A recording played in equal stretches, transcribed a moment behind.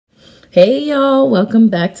Hey y'all, welcome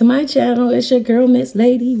back to my channel. It's your girl Miss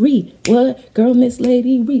Lady Reed. What? Girl Miss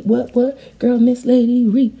Lady Reed. What? Girl Miss Lady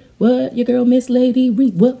Reed. What? Your girl Miss Lady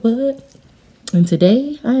Reed. What? And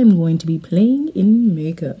today I am going to be playing in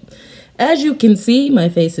makeup. As you can see, my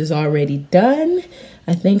face is already done.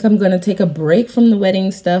 I think I'm going to take a break from the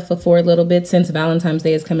wedding stuff for a little bit since Valentine's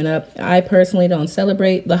Day is coming up. I personally don't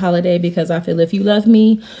celebrate the holiday because I feel if you love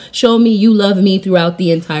me, show me you love me throughout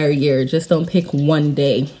the entire year. Just don't pick one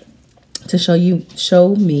day to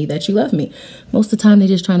show me that you love me. Most of the time, they're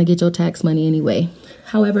just trying to get your tax money anyway.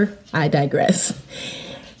 However, I digress.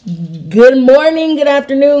 Good morning, good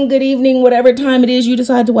afternoon, good evening, whatever time it is you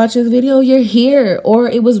decide to watch this video, you're here, or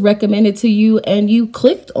it was recommended to you and you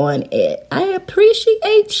clicked on it. I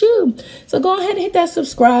appreciate you. So go ahead and hit that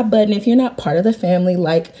subscribe button if you're not part of the family.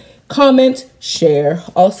 Like, comment, share.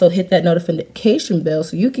 Also hit that notification bell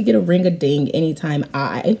so you can get a ring-a-ding anytime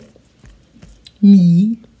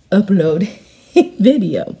me upload a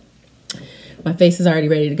video. My face is already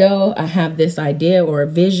ready to go. I have this idea or a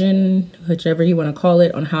vision, whichever you want to call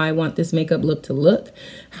it, on how I want this makeup look to look.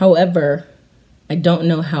 However, I don't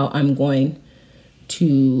know how I'm going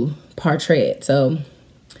to portray it. So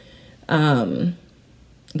I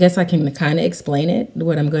guess I can kind of explain it.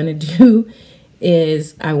 What I'm going to do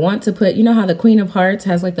is I want to put, you know how the Queen of Hearts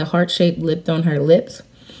has like the heart-shaped lip on her lips?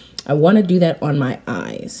 I want to do that on my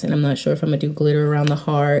eyes, and I'm not sure if I'm gonna do glitter around the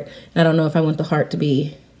heart. I don't know if I want the heart to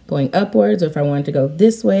be going upwards or if I want it to go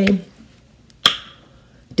this way.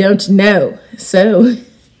 Don't know. So we're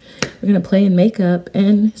gonna play in makeup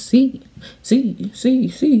and see.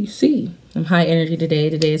 I'm high energy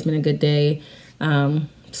today. Today has been a good day,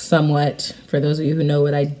 somewhat. For those of you who know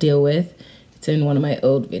what I deal with, it's in one of my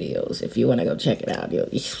old videos. If you want to go check it out,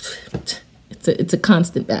 it's a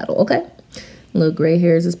constant battle. Okay. Little gray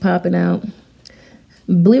hairs is popping out.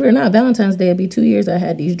 Believe it or not, Valentine's Day will be 2 years I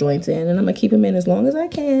had these joints in, and I'm going to keep them in as long as I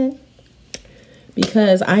can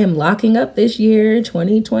because I am locking up this year,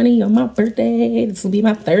 2020, on my birthday. This will be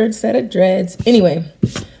my third set of dreads. Anyway,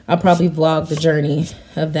 I'll probably vlog the journey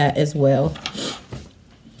of that as well.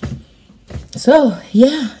 So,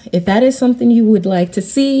 yeah, if that is something you would like to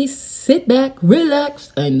see, sit back,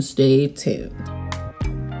 relax, and stay tuned.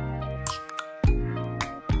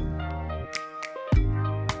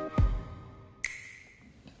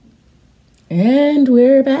 And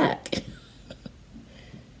we're back.